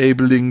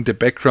disabling the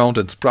background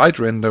and sprite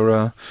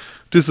renderer.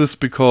 This is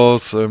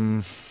because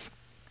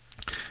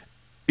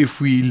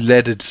if we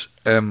let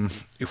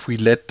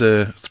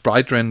the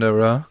sprite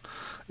renderer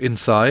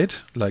inside,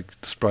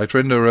 like the sprite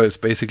renderer is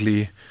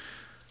basically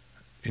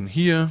in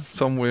here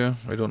somewhere.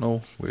 I don't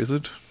know, where is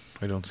it?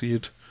 I don't see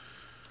it.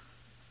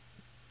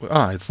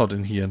 It's not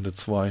in here, and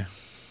that's why.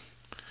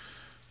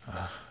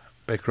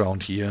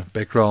 Background here,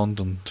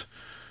 background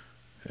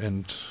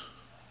and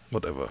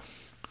whatever.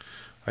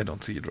 I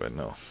don't see it right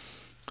now.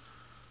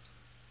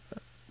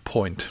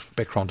 Point,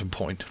 background and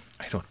point.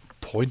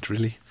 Point,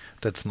 really?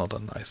 That's not a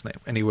nice name.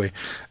 Anyway,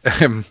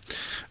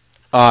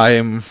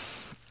 I'm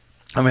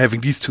having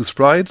these two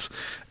sprites,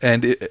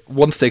 and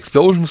once the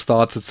explosion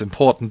starts, it's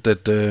important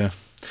that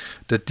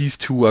these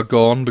two are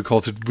gone,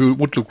 because it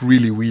would look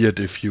really weird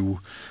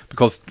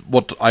because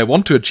what I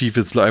want to achieve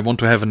is, I want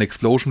to have an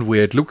explosion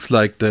where it looks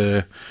like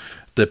the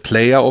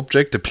player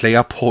object, the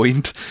player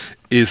point,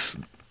 is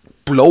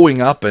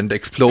blowing up and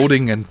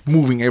exploding and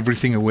moving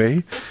everything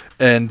away,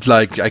 and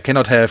like I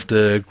cannot have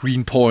the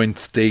green point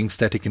staying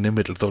static in the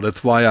middle. So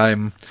that's why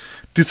I'm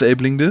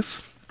disabling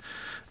this.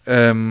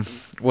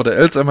 What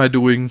else am I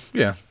doing?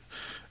 Yeah,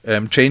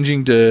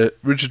 changing the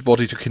rigid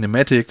body to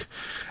kinematic.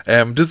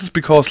 This is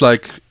because,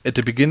 like, at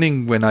the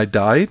beginning when I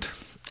died,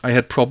 I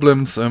had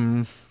problems.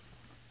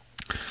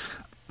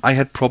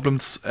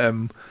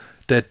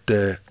 That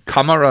the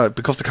camera,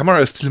 because the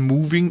camera is still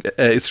moving,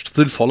 it's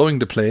still following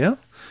the player,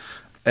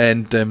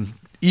 and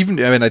even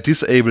when I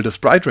disabled the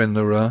sprite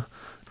renderer,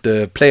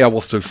 the player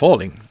was still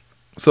falling.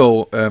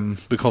 So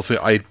because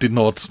I did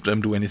not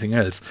do anything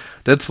else,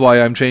 that's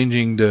why I'm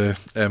changing the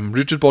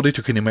rigid body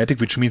to kinematic,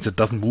 which means it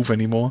doesn't move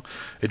anymore.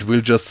 It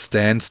will just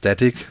stand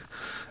static,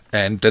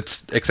 and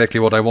that's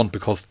exactly what I want,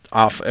 because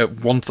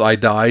once I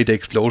die, the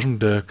explosion,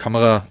 the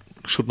camera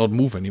should not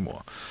move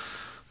anymore.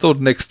 So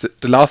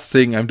the last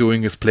thing I'm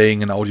doing is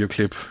playing an audio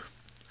clip,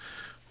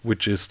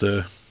 which is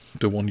the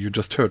one you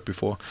just heard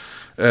before.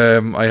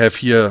 I have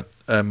here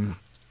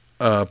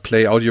a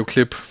play audio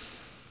clip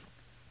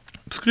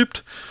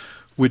script,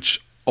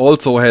 which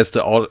also has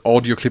the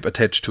audio clip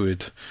attached to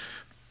it.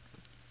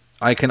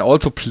 I can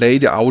also play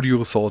the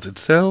audio source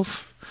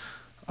itself.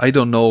 I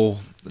don't know,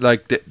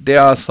 like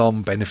there are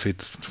some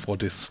benefits for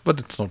this, but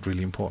it's not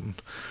really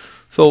important.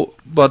 So,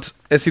 but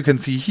as you can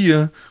see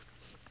here,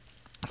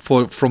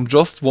 from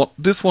just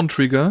this one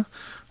trigger,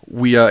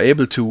 we are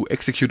able to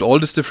execute all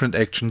these different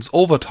actions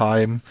over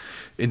time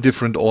in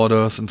different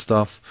orders and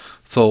stuff.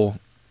 So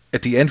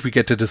at the end we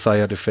get the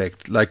desired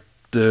effect. Like,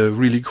 the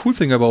really cool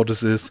thing about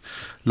this is,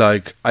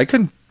 like, I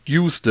can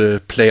use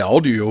the play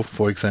audio,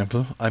 for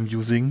example, I'm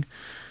using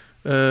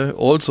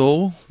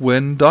also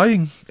when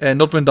dying, and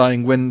not when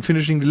dying, when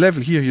finishing the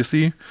level. Here you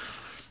see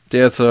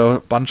there's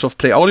a bunch of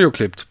play audio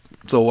clips.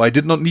 So I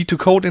did not need to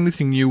code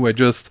anything new. I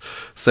just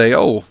say,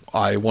 oh,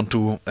 I want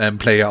to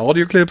play an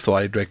audio clip, so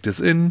I drag this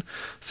in,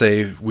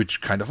 say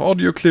which kind of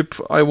audio clip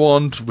I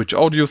want, which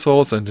audio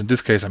source, and in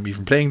this case I'm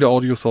even playing the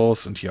audio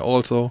source, and here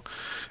also.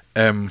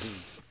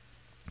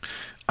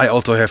 I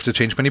also have to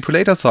change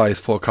manipulator size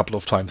for a couple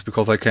of times,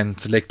 because I can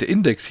select the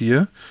index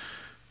here.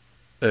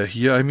 I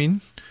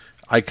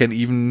can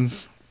even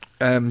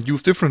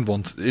use different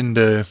ones.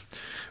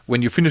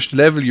 When you finish the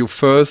level, you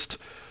first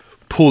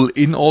pull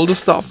in all the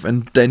stuff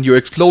and then you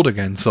explode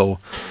again. So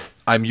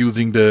I'm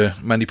using the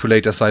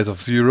manipulator size of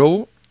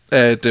 0,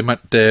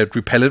 the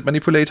repellent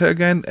manipulator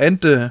again, and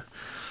the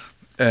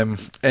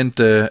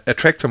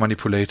attractor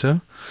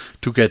manipulator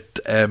to get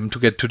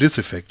to this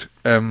effect.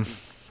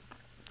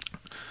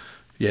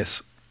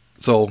 Yes.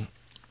 So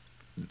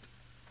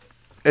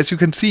as you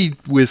can see,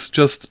 with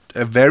just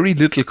a very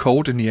little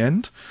code in the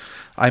end,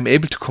 I'm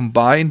able to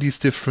combine these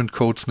different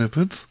code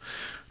snippets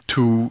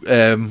to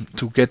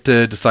get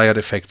the desired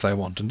effects I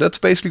want. And that's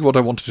basically what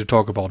I wanted to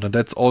talk about. And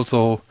that's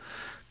also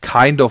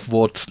kind of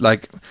what,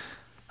 like,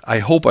 I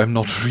hope I'm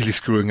not really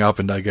screwing up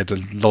and I get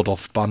a lot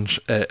of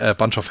a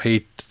bunch of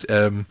hate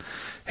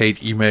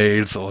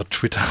emails or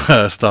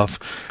Twitter stuff.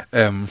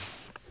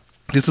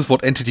 This is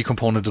what entity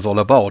component is all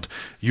about.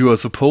 You are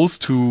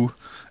supposed to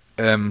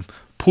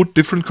put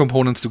different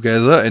components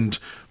together, and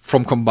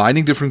from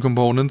combining different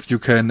components, you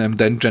can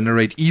then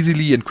generate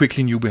easily and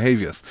quickly new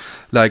behaviors.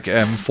 Like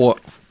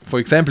for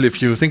example,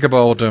 if you think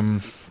about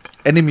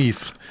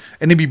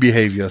enemy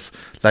behaviors,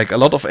 like a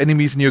lot of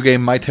enemies in your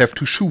game might have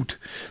to shoot,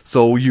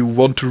 so you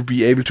want to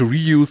be able to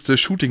reuse the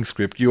shooting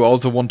script. You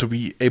also want to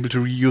be able to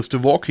reuse the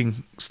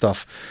walking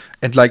stuff,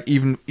 and like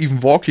even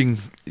walking,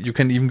 you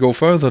can even go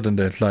further than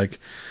that. Like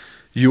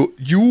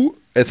you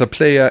as a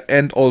player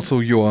and also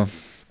your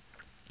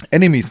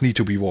enemies need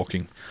to be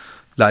walking.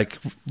 Like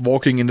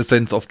walking in the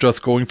sense of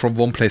just going from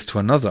one place to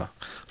another.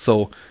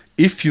 So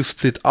if you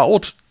split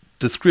out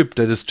the script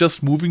that is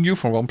just moving you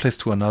from one place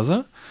to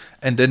another,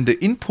 and then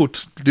the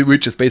input,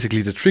 which is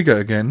basically the trigger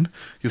again,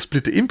 you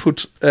split the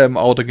input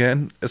out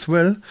again as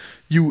well,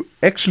 you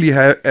actually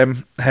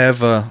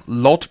have a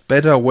lot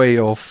better way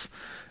of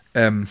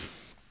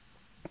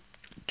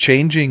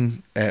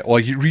changing or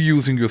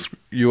reusing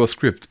your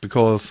script,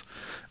 because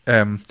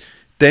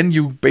then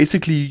you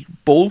basically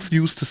both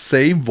use the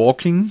same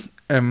walking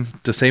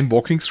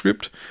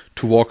script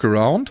to walk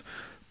around,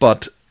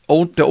 but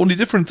the only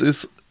difference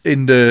is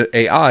in the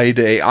AI.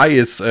 The AI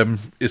is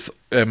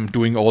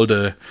doing all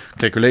the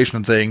calculation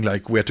and saying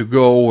like where to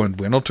go and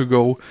where not to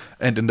go,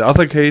 and in the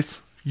other case,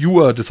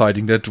 you are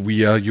deciding that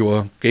via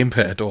your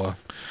gamepad or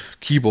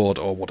keyboard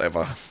or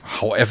whatever,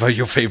 however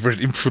your favorite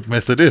input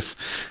method is.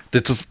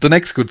 That is the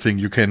next good thing.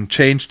 You can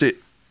change the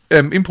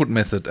input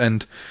method,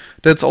 and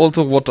that's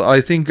also what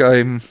I think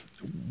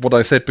what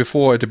I said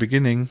before at the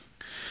beginning,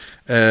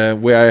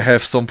 where I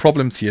have some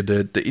problems here.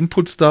 The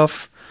input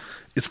stuff,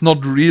 it's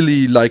not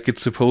really like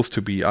it's supposed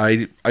to be.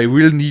 I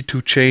will need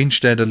to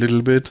change that a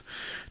little bit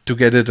to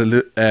get it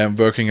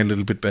working a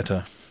little bit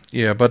better.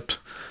 Yeah, but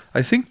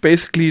I think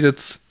basically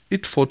that's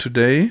it for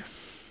today.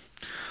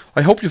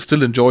 I hope you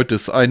still enjoyed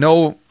this. I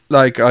know,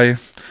 like, I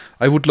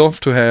would love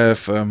to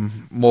have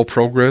more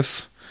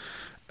progress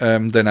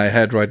than I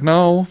had right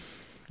now,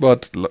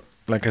 but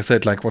like I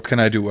said, like, what can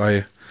I do?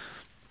 I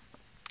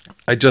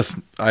just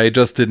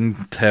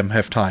didn't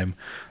have time.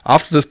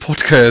 After this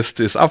podcast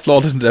is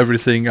uploaded and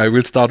everything, I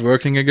will start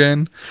working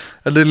again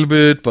a little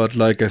bit, but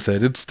like I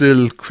said, it's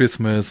still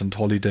Christmas and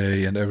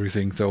holiday and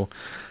everything, so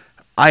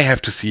I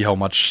have to see how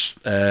much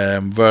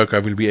work I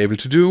will be able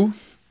to do.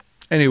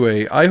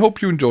 Anyway, I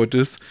hope you enjoyed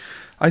this.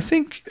 I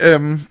think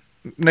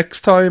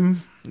next time,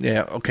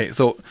 yeah, okay,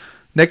 so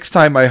next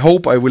time I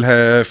hope I will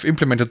have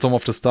implemented some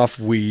of the stuff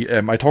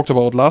I talked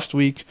about last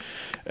week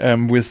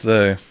with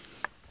the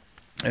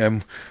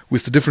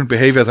different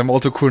behaviors. I'm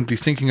also currently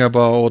thinking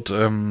about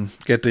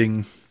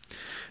getting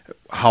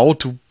how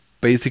to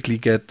basically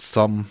get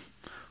some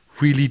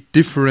really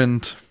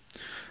different.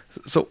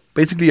 So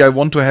basically, I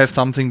want to have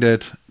something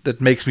that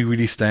makes me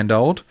really stand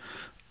out.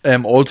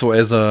 Also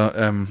as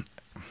a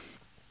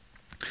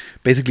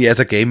basically as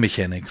a game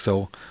mechanic.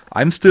 So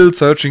I'm still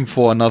searching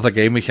for another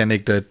game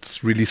mechanic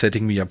that's really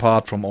setting me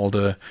apart from all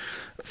the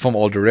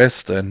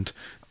rest, and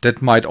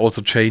that might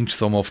also change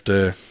some of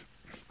the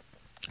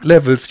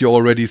levels. You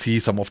already see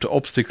some of the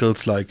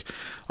obstacles, like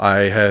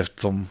I had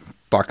some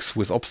bugs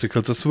with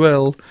obstacles as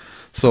well.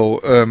 So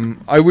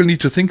I will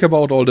need to think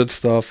about all that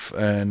stuff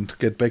and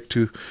get back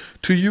to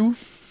you.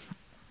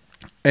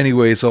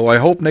 Anyway, so I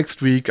hope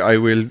next week I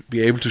will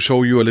be able to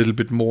show you a little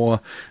bit more,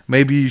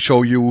 maybe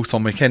show you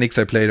some mechanics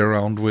I played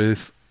around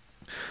with,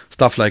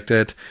 stuff like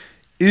that.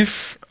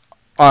 If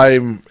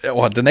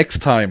the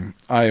next time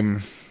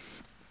I'm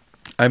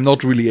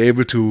not really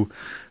able to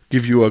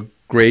give you a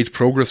great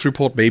progress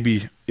report,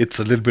 maybe it's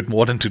a little bit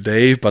more than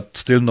today, but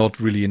still not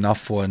really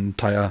enough for an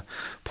entire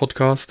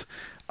podcast,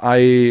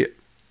 I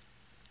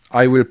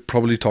will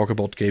probably talk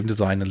about game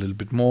design a little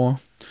bit more.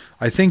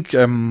 I think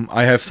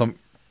I have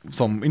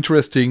some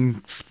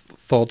interesting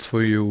thoughts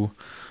for you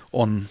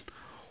on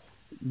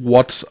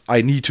what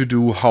I need to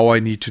do, how I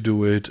need to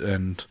do it,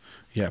 and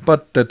yeah,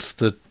 but that's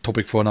the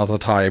topic for another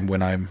time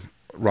when I'm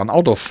run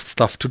out of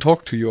stuff to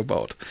talk to you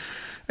about.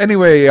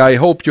 Anyway, I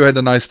hope you had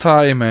a nice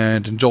time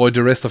and enjoy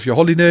the rest of your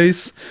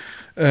holidays.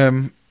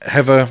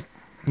 Have a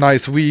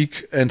nice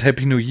week and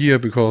Happy New Year,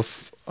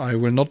 because I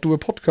will not do a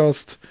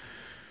podcast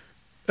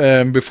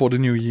before the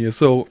New Year.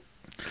 So,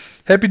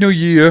 Happy New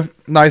Year,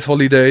 nice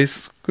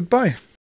holidays, goodbye.